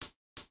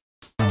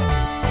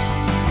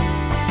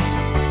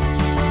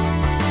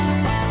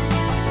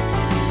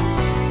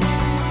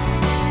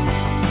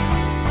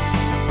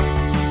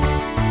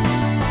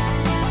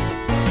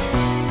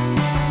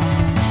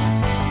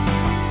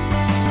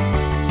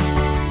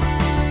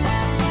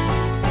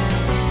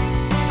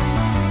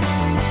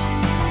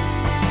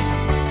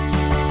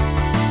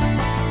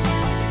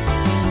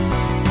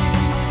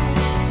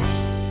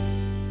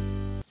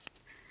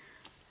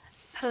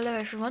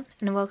everyone,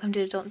 and welcome to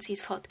the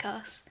Dauncey's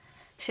podcast.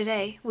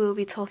 Today, we will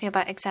be talking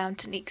about exam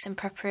techniques and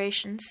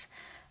preparations,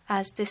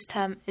 as this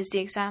term is the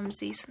exam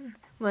season,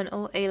 when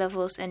all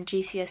A-levels and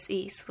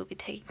GCSEs will be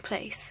taking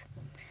place.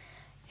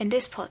 In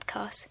this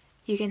podcast,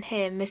 you can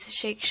hear Mrs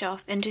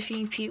Shakeshaft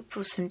interviewing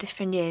pupils from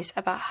different years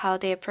about how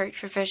they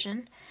approach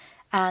revision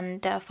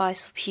and their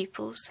advice for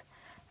pupils.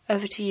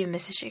 Over to you,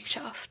 Mrs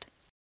Shakeshaft.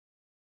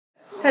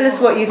 Tell us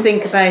what you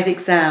think about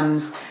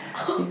exams.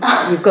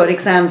 You've got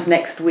exams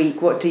next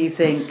week. What do you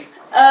think?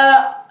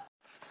 Hi,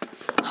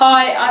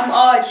 I'm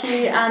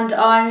Archie and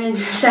I'm in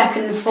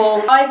second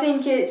form. I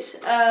think it's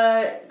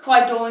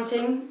quite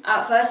daunting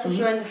at first if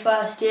you're in the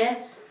first year,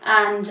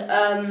 and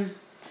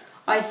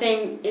I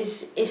think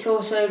it's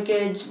also a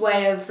good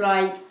way of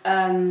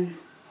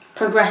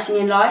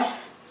progressing in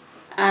life,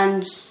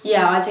 and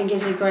I think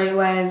it's a great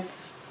way of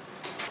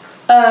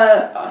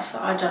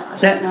I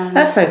don't know.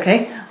 That's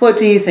okay. What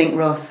do you think,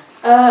 Ross?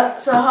 Hi,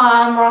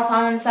 I'm Ross,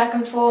 I'm in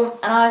second form,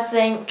 and I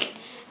think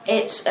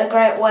it's a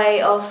great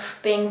way of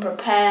being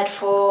prepared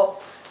for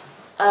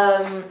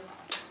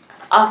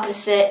upper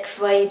sixth,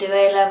 where you do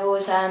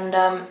A-levels, and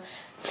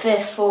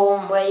fifth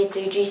form, where you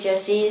do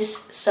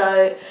GCSEs.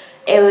 So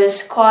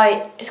it's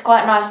quite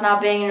nice now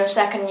being in your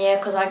second year,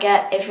 because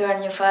if you're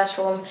in your first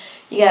form,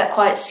 you get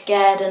quite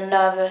scared and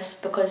nervous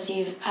because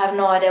you have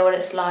no idea what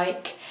it's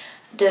like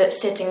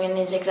sitting in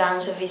these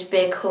exams with these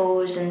big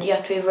halls, and you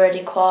have to be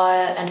really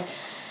quiet, and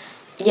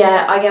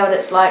I get what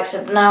it's like.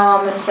 So now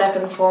I'm in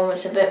second form,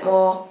 it's a bit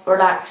more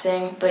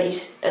relaxing, but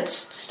it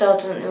still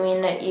doesn't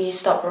mean that you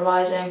stop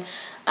revising,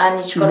 and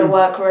you just got to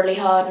work really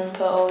hard and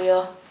put all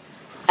your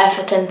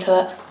effort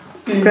into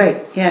it.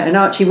 Great, and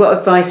Archie, what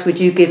advice would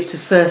you give to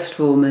first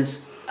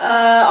formers?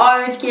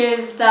 I would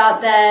give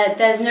that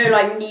there's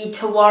no need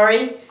to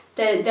worry.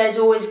 There's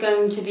always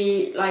going to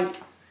be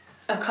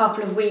a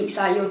couple of weeks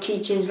that your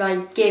teachers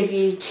give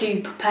you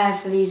to prepare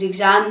for these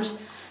exams,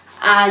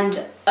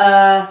 and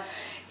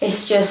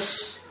it's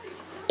just,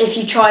 if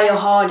you try your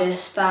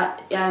hardest,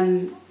 that's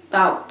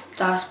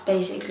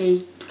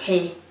basically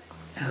key.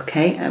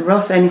 Okay,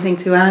 Ross, anything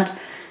to add?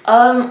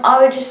 I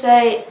would just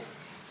say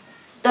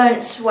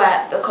don't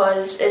sweat,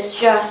 because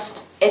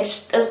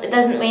it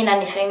doesn't mean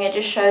anything. It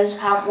just shows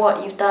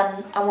what you've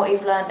done and what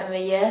you've learnt in the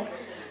year.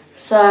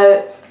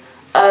 So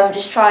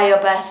just try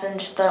your best and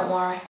just don't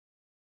worry.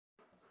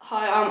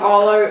 Hi, I'm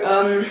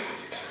Arlo.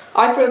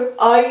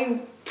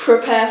 I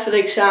prepare for the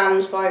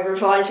exams by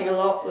revising a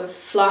lot with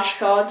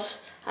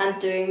flashcards and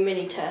doing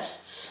mini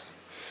tests.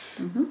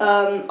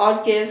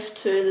 I'd give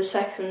to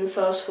the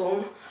first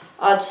form,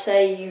 I'd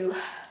say you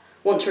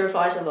want to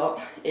revise a lot.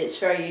 It's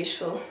very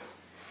useful.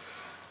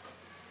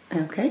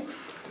 Okay.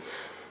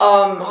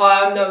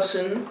 Hi, I'm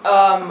Nelson.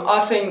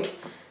 I think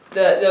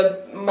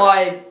that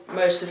my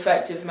most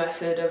effective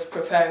method of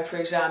preparing for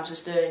exams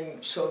is doing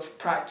sort of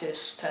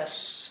practice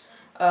tests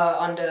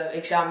under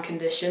exam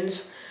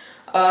conditions.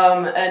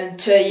 And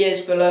 2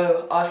 years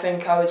below, I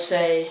think I would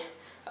say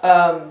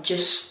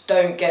just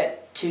don't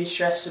get too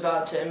stressed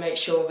about it, and make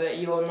sure that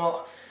you're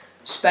not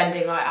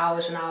spending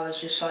hours and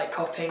hours just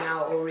copying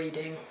out or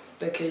reading,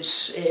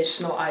 because it's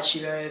not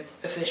actually a very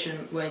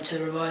efficient way to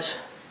revise.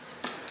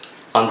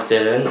 I'm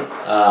Dylan.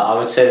 I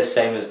would say the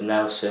same as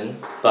Nelson,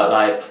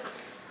 but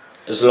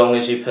as long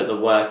as you put the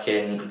work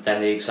in, then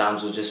the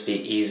exams will just be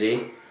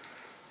easy.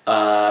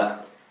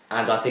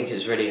 And I think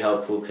it's really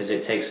helpful because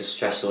it takes the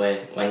stress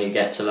away when you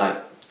get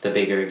to the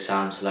bigger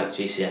exams like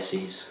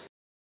GCSEs.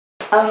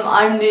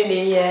 I'm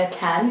Lily, year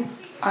 10.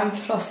 I'm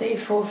Flossie,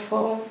 4th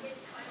form.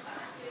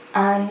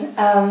 And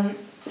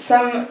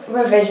some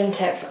revision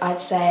tips I'd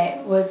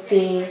say would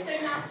be,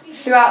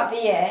 throughout the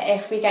year,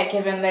 if we get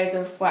given loads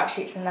of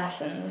worksheets and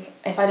lessons,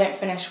 if I don't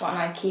finish one,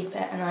 I keep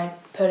it and I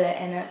put it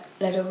in a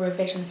little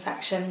revision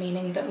section,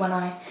 meaning that when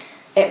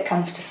it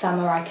comes to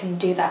summer, I can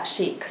do that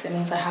sheet, because it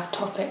means I have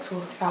topics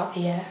all throughout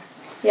the year.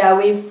 Yeah,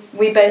 we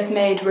both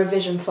made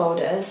revision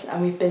folders,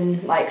 and we've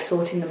been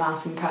sorting them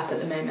out in prep at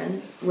the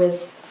moment,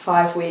 with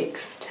 5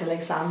 weeks till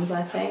exams,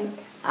 I think,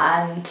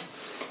 and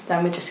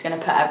then we're just going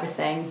to put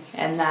everything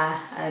in there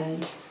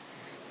and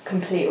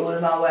complete all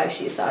of our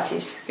worksheets that our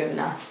teachers have given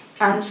us.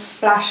 And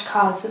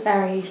flashcards are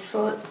very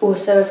useful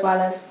also, as well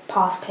as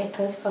past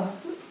papers,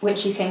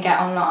 which you can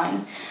get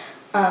online.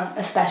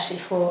 Especially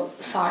for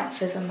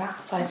sciences and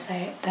maths, I'd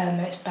say they're the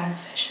most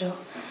beneficial.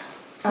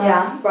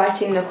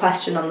 Writing the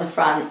question on the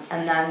front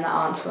and then the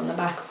answer on the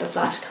back of the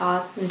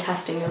flashcard, and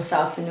testing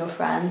yourself and your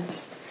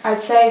friends.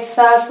 I'd say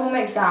third form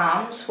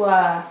exams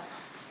were,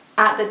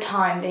 at the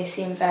time, they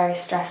seemed very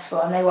stressful,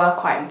 and they were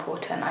quite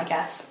important, I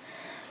guess.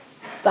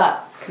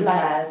 But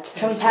compared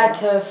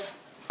to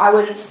I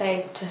wouldn't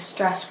say to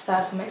stress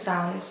third form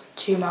exams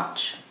too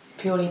much,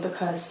 purely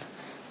because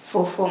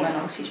fourth form and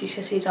obviously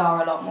GCSEs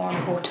are a lot more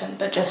important,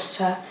 but just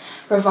to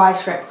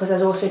revise for it, because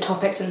there's also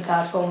topics in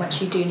third form which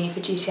you do need for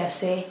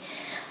GCSE,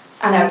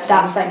 and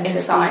that's in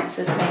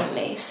sciences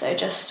mainly, so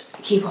just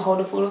keep a hold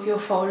of all of your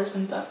folders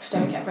and books,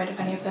 don't get rid of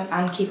any of them,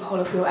 and keep a hold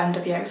of your end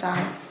of year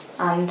exam.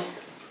 And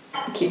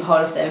keep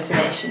hold of the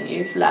information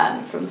you've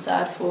learned from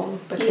third form,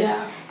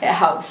 because it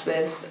helps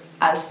with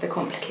as the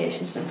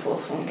complications in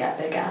fourth form get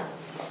bigger.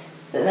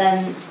 But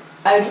then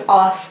I would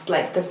ask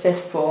like the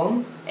fifth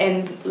form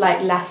in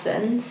like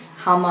lessons,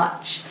 how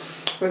much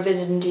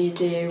revision do you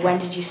do, when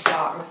did you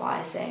start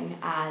revising,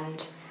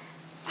 and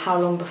how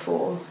long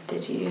before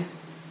did you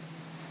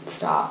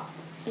start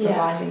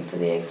revising for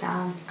the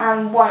exam?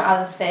 And one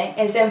other thing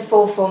is in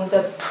fourth form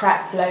the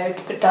prep load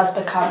does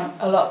become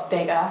a lot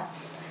bigger.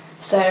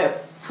 So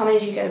how many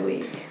do you get a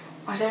week?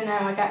 I don't know,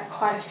 I get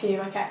quite a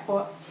few. I get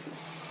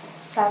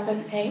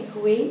 7, 8 a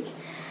week.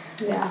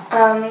 Yeah.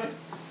 And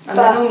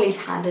they're normally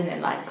handed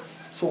in like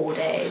 4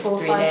 days, 4 or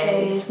 3 5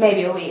 days.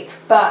 maybe a week.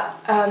 But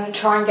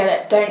try and get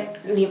it,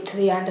 don't leave it to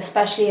the end,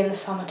 especially in the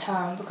summer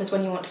term, because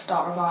when you want to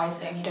start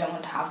revising, you don't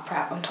want to have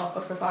prep on top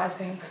of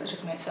revising because it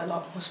just makes it a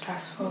lot more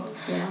stressful.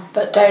 Yeah.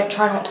 But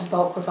try not to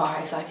bulk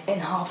revise like in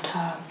half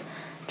term.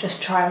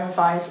 Just try and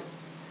revise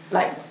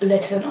like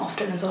little and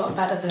often is a lot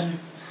better than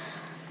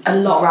a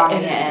lot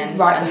Ramming it in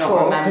right and not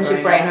before, because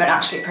your brain remembering won't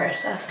actually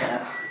process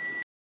it.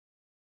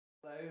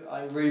 Hello,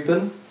 I'm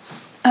Ruben.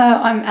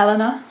 I'm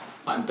Eleanor.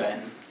 I'm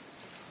Ben.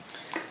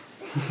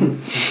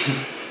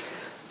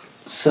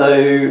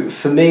 So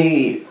for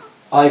me,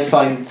 I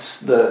find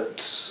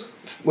that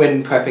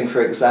when prepping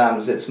for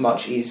exams, it's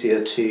much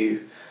easier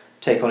to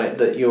take on it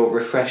that you're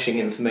refreshing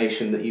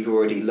information that you've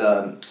already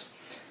learnt,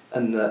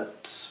 and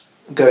that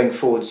going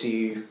forwards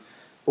you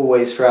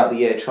always throughout the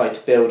year try to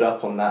build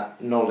up on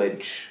that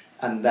knowledge,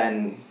 and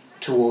then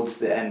towards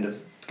the end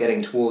of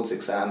getting towards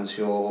exams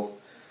you're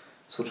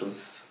sort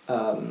of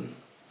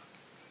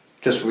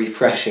just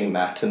refreshing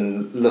that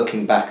and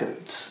looking back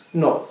at,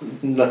 not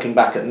looking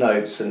back at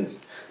notes,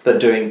 but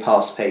doing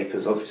past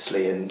papers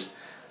obviously, and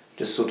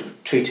just sort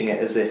of treating it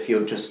as if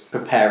you're just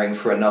preparing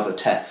for another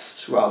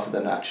test rather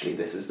than actually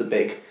this is the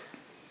big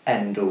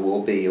end all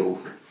or be all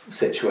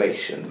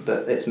situation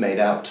that it's made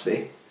out to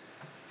be.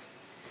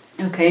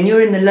 Okay, and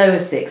you're in the lower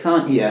sixth,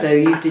 aren't you? Yeah. So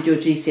you did your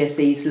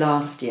GCSEs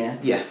last year.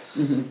 Yes.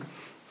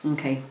 Mm-hmm.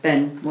 Okay,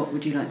 Ben, what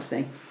would you like to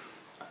say?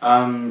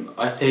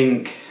 I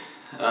think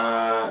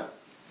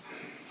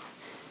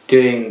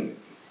doing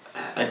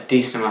a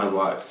decent amount of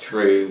work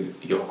through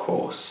your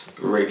course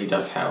really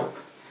does help,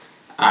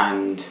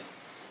 and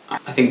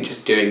I think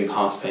just doing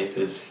past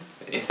papers,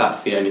 if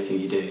that's the only thing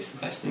you do, is the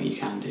best thing you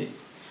can do.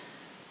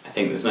 I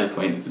think there's no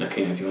point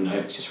looking over your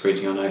notes, just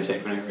reading your notes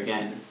over and over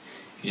again.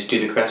 You just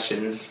do the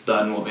questions,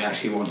 learn what they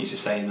actually want you to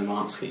say in the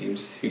mark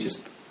schemes. You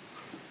just...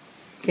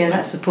 Yeah,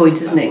 that's the point,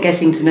 isn't it?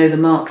 Getting to know the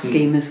mark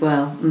scheme as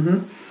well.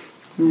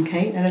 Mm-hmm.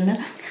 Okay,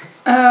 Eleanor?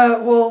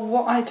 Well,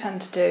 what I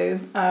tend to do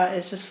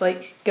is just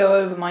like go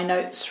over my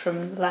notes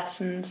from the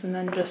lessons and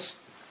then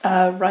just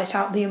write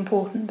out the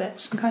important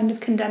bits and kind of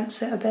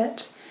condense it a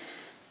bit.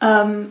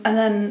 And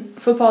then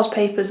for past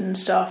papers and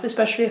stuff,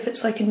 especially if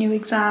it's like a new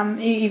exam,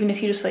 even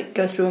if you just like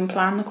go through and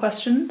plan the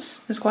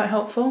questions, is quite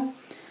helpful.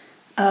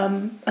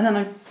 And then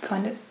I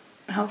find it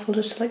helpful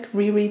just to like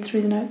reread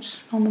through the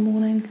notes on the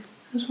morning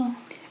as well.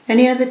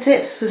 Any other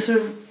tips for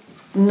sort of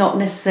not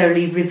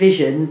necessarily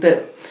revision,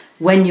 but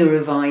when you're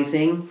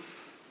revising,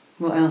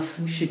 what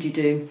else should you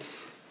do?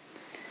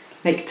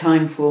 Make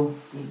time for?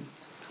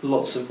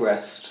 Lots of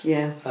rest.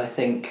 Yeah. I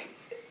think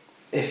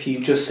if you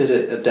just sit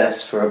at a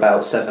desk for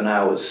about 7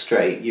 hours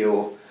straight,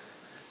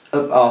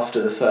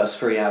 after the first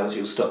 3 hours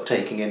you'll stop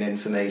taking in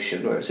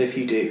information, whereas if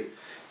you do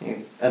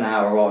an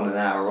hour on, an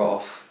hour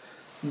off,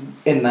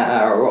 in that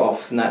hour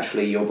off,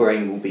 naturally your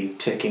brain will be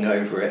ticking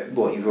over it,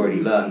 what you've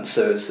already learned.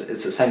 So it's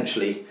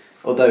essentially,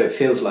 although it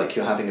feels like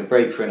you're having a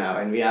break for an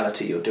hour, in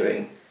reality you're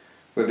doing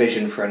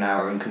revision for an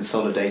hour and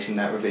consolidating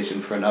that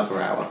revision for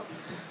another hour.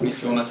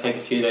 If you want to take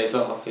a few days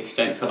off, if you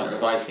don't feel like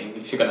revising,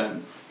 if you're going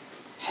to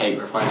hate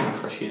revising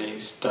for a few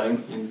days,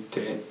 don't, and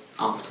do it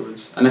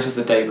afterwards. Unless it's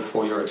the day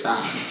before your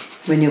exam.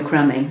 When you're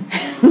cramming.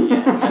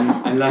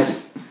 Yeah, and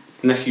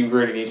unless you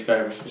really need to go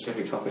over a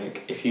specific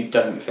topic, if you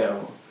don't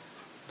feel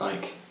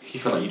like, if you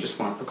feel like you just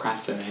want to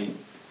procrastinate,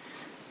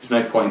 there's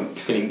no point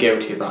feeling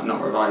guilty about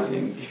not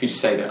revising. If you just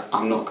say that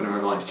I'm not going to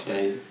revise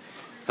today,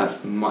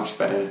 that's much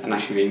better, and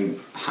actually being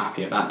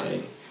happy at that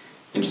day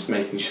and just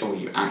making sure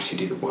you actually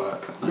do the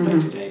work on a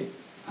day-to-day,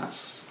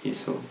 that's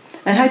useful.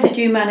 And how did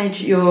you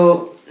manage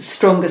your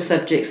stronger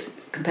subjects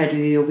compared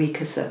with your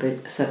weaker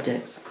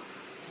subjects?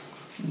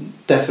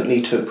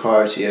 Definitely took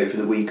priority over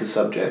the weaker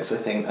subjects. I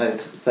think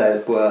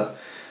there were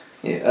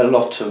a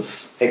lot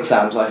of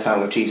exams I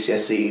found with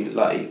GCSE,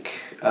 like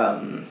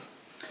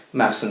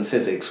maths and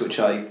physics, which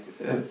I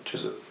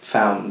just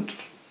found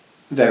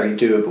very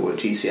doable at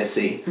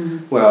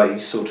GCSE, where I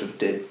sort of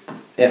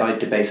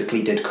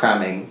basically did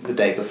cramming the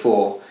day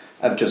before,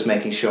 of just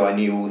making sure I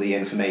knew all the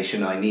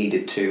information I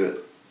needed to,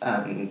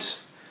 and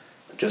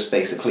just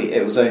basically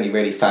it was only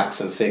really facts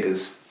and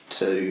figures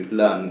to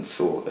learn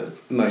for,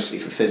 mostly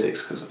for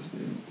physics, because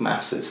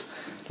maths is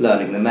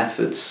learning the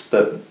methods,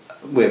 but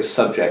with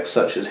subjects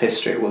such as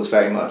history it was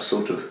very much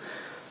sort of,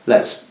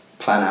 let's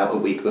plan out a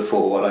week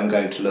before what I'm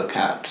going to look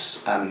at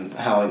and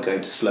how I'm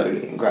going to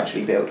slowly and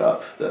gradually build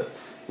up the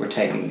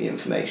retaining the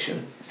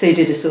information. So you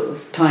did a sort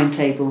of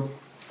timetable?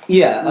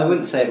 Yeah, I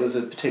wouldn't say it was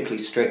a particularly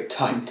strict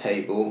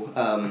timetable.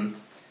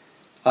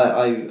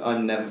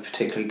 I'm never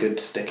particularly good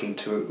sticking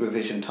to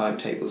revision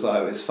timetables. I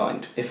always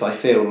find if I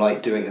feel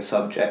like doing a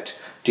subject,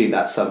 do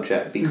that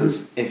subject,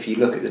 because if you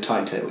look at the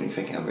timetable and you're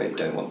thinking, I really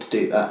don't want to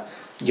do that,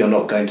 you're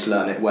not going to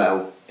learn it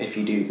well if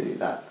you do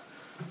that.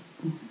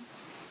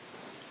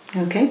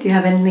 Okay, do you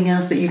have anything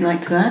else that you'd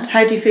like to add?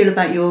 How do you feel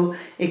about your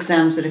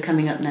exams that are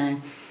coming up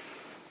now?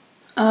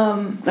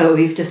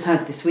 We've just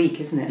had this week,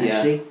 isn't it,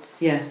 actually?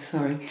 Yeah,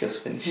 sorry.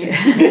 Just finishing.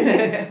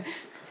 Yeah.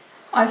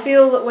 I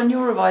feel that when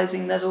you're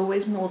revising, there's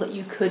always more that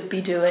you could be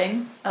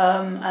doing,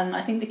 and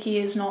I think the key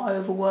is not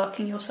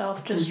overworking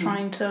yourself, just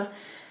trying to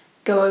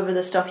go over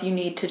the stuff you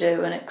need to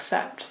do and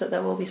accept that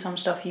there will be some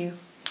stuff you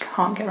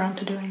can't get around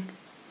to doing.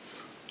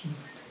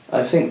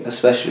 I think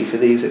especially for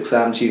these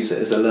exams, use it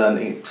as a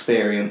learning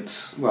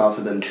experience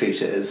rather than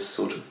treat it as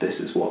sort of this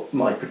is what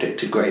my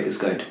predicted grade is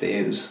going to be.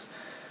 It was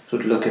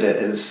sort of look at it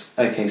as,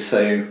 okay,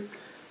 so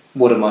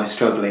what am I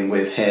struggling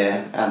with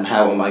here and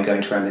how am I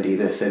going to remedy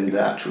this in the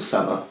actual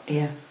summer?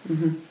 Yeah.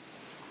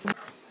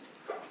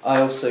 I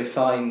also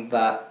find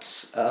that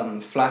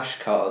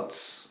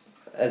flashcards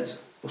as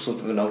sort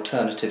of an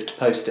alternative to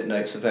post-it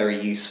notes are very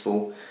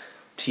useful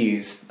to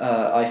use.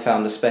 I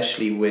found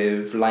especially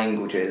with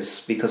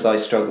languages, because I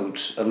struggled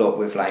a lot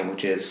with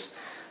languages,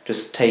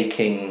 just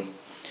taking,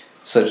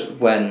 sort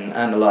of when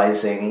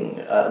analysing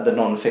the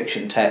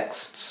non-fiction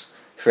texts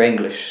for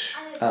English,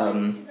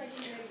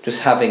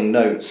 just having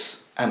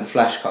notes and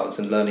flashcards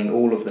and learning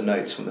all of the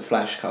notes from the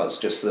flashcards,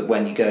 just so that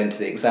when you go into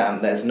the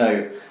exam there's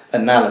no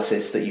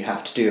analysis that you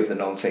have to do of the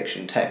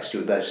non-fiction text.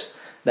 You're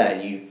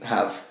there you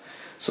have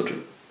sort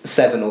of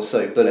 7 or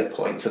so bullet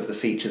points of the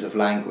features of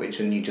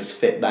language, and you just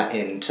fit that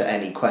into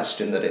any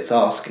question that it's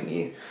asking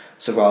you.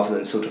 So rather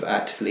than sort of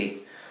actively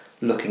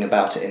looking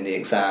about it in the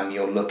exam,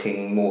 you're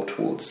looking more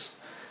towards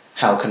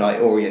how can I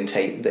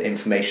orientate the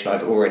information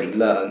I've already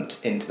learned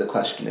into the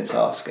question it's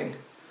asking.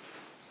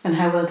 And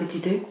how well did you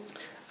do?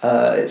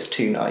 It's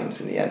 2 9s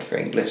in the end for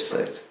English,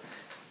 so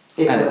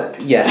it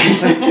worked.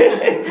 Yes.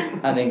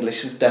 And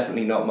English was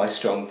definitely not my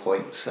strong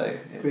point, so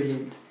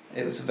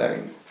it was a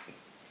very...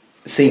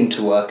 seemed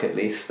to work at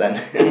least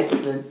then.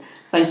 Excellent.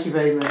 Thank you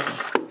very much.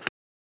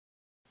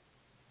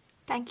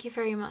 Thank you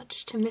very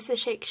much to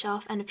Mrs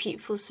Shakeshaft and the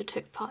pupils who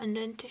took part in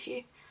the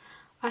interview.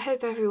 I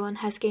hope everyone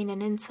has gained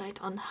an insight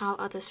on how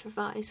others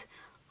revise,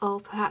 or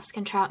perhaps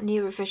can try out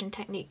new revision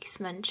techniques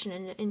mentioned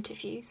in the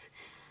interviews.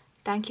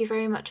 Thank you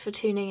very much for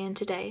tuning in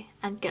today,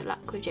 and good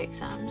luck with your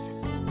exams.